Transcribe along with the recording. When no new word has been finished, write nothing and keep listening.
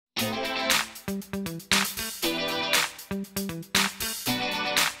What's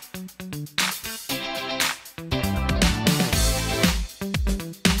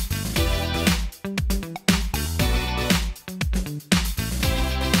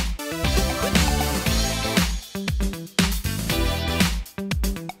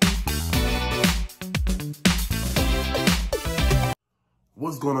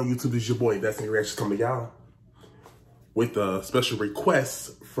going on YouTube? It's your boy Destiny Reactions coming to y'all with a special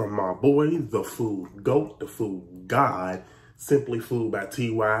request from my boy, the food GOAT, the food god, Simply Food by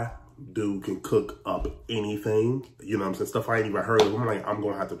TY. Dude can cook up anything, you know what I'm saying? Stuff I ain't even heard of. I'm like, I'm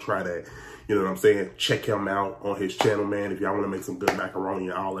gonna have to try that, you know what I'm saying? Check him out on his channel, man. If y'all wanna make some good macaroni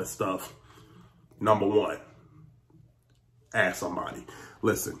and all that stuff, number one, ask somebody.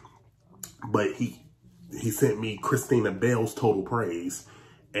 Listen, but he sent me Christina Bell's Total Praise,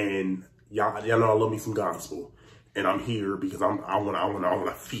 and y'all know I love me some gospel, and I'm here because I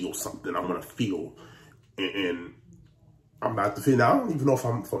wanna feel something. I wanna feel, and I'm about to feel. Now I don't even know if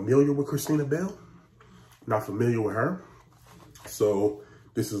I'm familiar with Christina Bell. Not familiar with her, so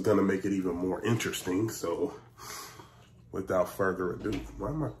this is gonna make it even more interesting. So, without further ado, why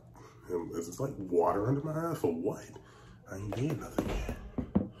am I? Is this like water under my eyes for what? I ain't did nothing yet.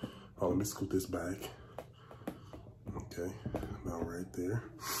 Oh, let me scoot this back. Okay, now right there.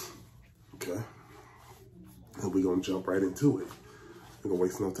 Okay, and we're gonna jump right into it. We're gonna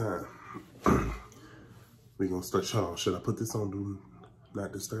waste no time. We're gonna start, y'all. Should I put this on Do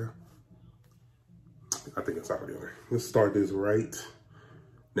Not Disturb? I think it's already on there. Let's start this right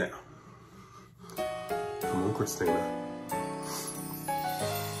now. Come on, Christina.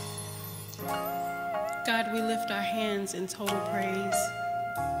 God, we lift our hands in total praise.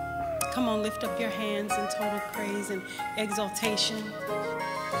 Come on, lift up your hands in total praise and exaltation.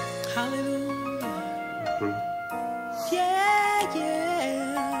 Hallelujah. Yeah,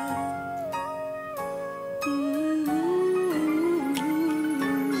 yeah.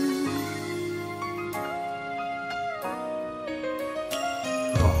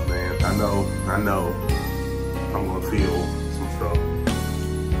 Oh man, I know. I'm gonna feel some stuff.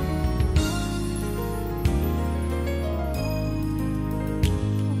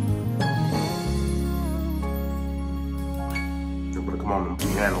 Come on, them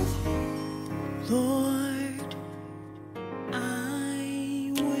pianos. Lord,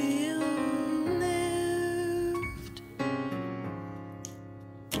 I will lift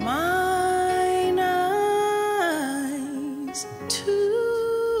mine eyes to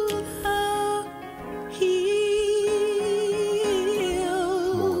the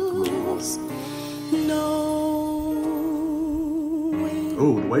hills, knowing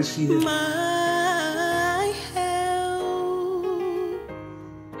oh, the way she hit.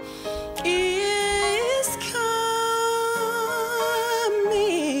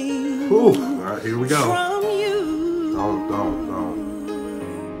 Ooh, all right, here we go. From you. Don't.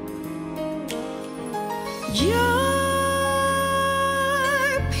 Your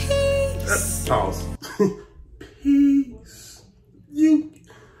peace. Pause. Peace.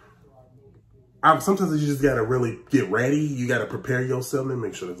 Sometimes you just gotta really get ready. You gotta prepare yourself and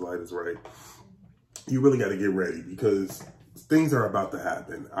make sure this light is right. You really gotta get ready because things are about to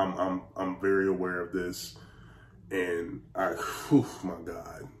happen. I'm very aware of this, and my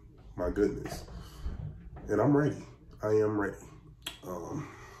God. My goodness. And I'm ready. I am ready.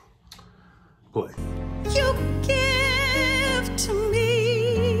 Play. You give to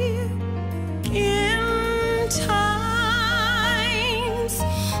me in times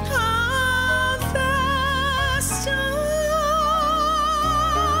of the storm.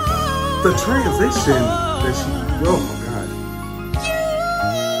 The transition that she, oh my God. You,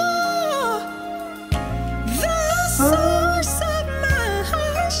 the source of my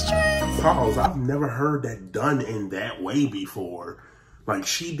heart's strength. Pause. I've never heard that done in that way before. Like,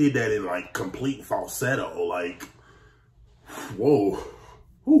 she did that in, like, complete falsetto. Like, whoa.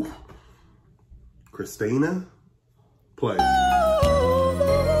 Whew. Christina, play.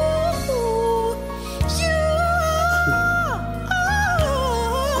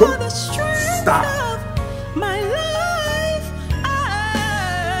 The strength Stop. of my life,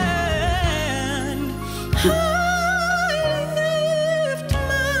 and I lift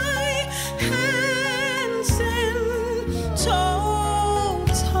my hands in total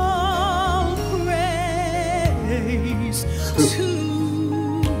praise to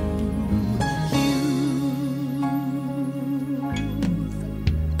you,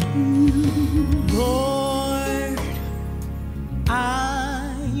 Lord.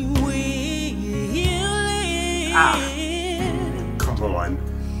 Come on.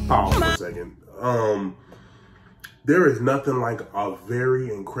 Pause for a second. There is nothing like a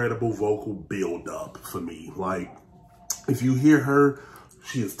very incredible vocal build-up for me. Like, if you hear her,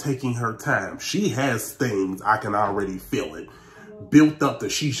 she is taking her time. She has things, I can already feel it, built up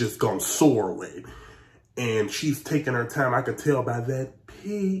that she's just gonna soar with. And she's taking her time. I could tell by that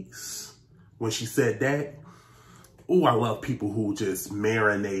piece when she said that. Oh, I love people who just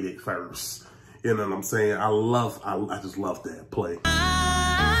marinate it first. You know what I'm saying? I just love that play.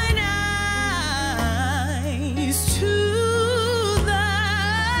 Nice to the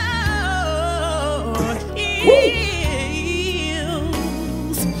hills,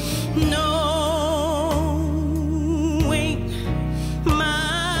 knowing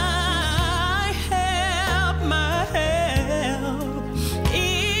my help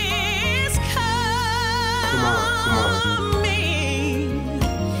is coming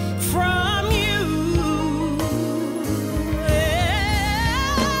from you.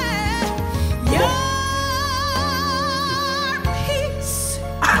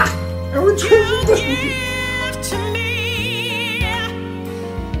 You give to me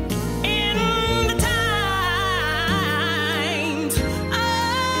in the times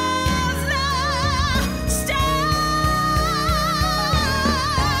of the storm.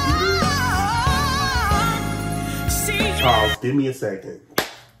 Charles, give me a second.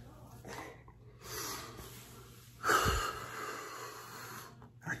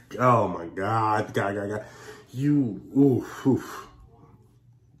 Oh my God, God. You, oof.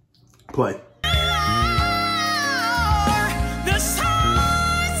 Play. The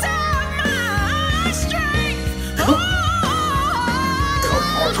source of my strength. Come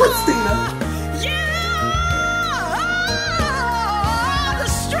on, Christina. You are the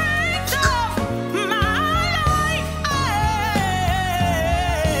strength of my life.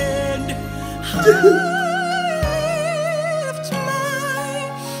 And I lift my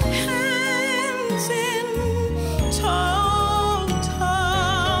hands in total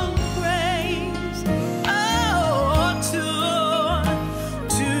praise, to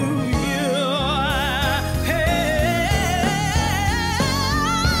you.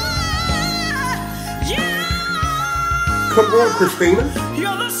 Come on, Christina.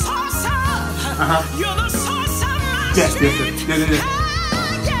 You're the source of, you're the source of my Yes. strength.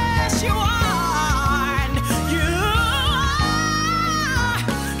 Yes, you are. And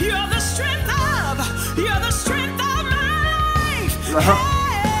you're the strength of my life.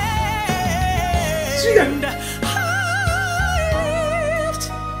 And I lift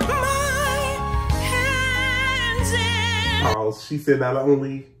my hands in. Oh, she said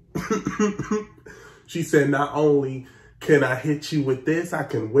not only can I hit you with this, I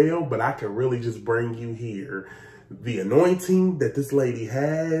can wail, but I can really just bring you here. The anointing that this lady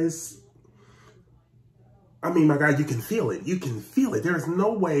has, I mean, my God, you can feel it. You can feel it. There's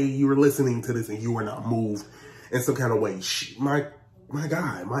no way you were listening to this and you were not moved in some kind of way. My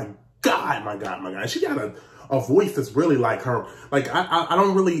God. She got a voice that's really like her. Like, I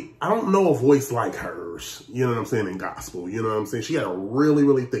don't know a voice like hers, you know what I'm saying, in gospel. You know what I'm saying? She got a really,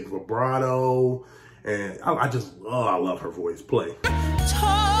 really thick vibrato. And I love her voice. Play. Total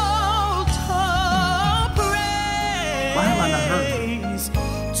praise. Why have I not heard her?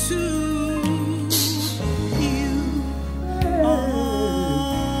 To you.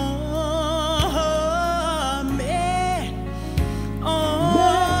 Amen. Amen.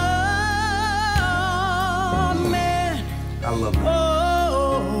 I love her. Whoa.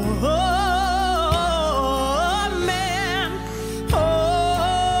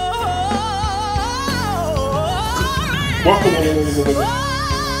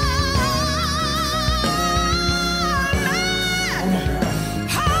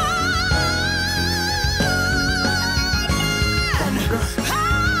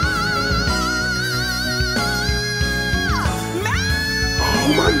 Oh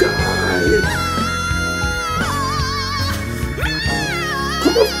my God.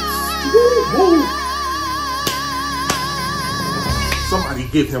 Come on. Woo. Somebody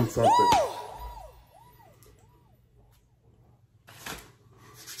give him something.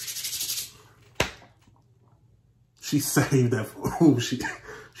 She saved that for, she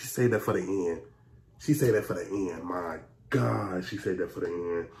saved that for the end. She saved that for the end. My God, she saved that for the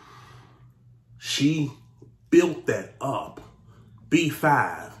end. She built that up.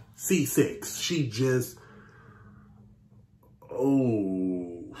 B5, C6. She just,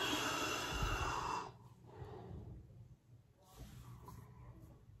 oh.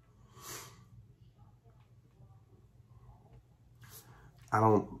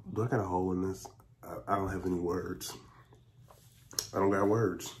 Do I got a hole in this? I don't have any words. I don't got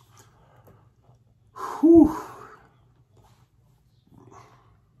words. Whew.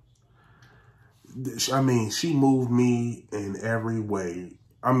 I mean, she moved me in every way.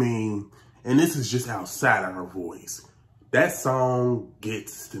 I mean, and this is just outside of her voice. That song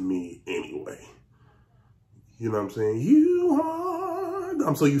gets to me anyway. You know what I'm saying? You are.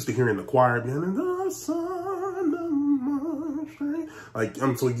 I'm so used to hearing the choir being in the sun of my strength. Like,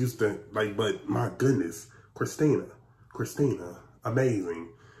 I'm so used to, like, but my goodness, Christina, amazing,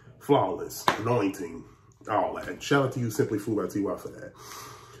 flawless, anointing, all that. Shout out to you, Simply Food by TY, for that.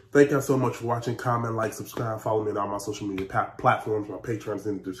 Thank y'all so much for watching. Comment, like, subscribe, follow me on all my social media platforms. My Patreon's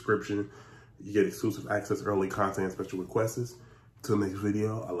in the description. You get exclusive access, early content, special requests. Till next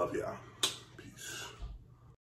video, I love y'all.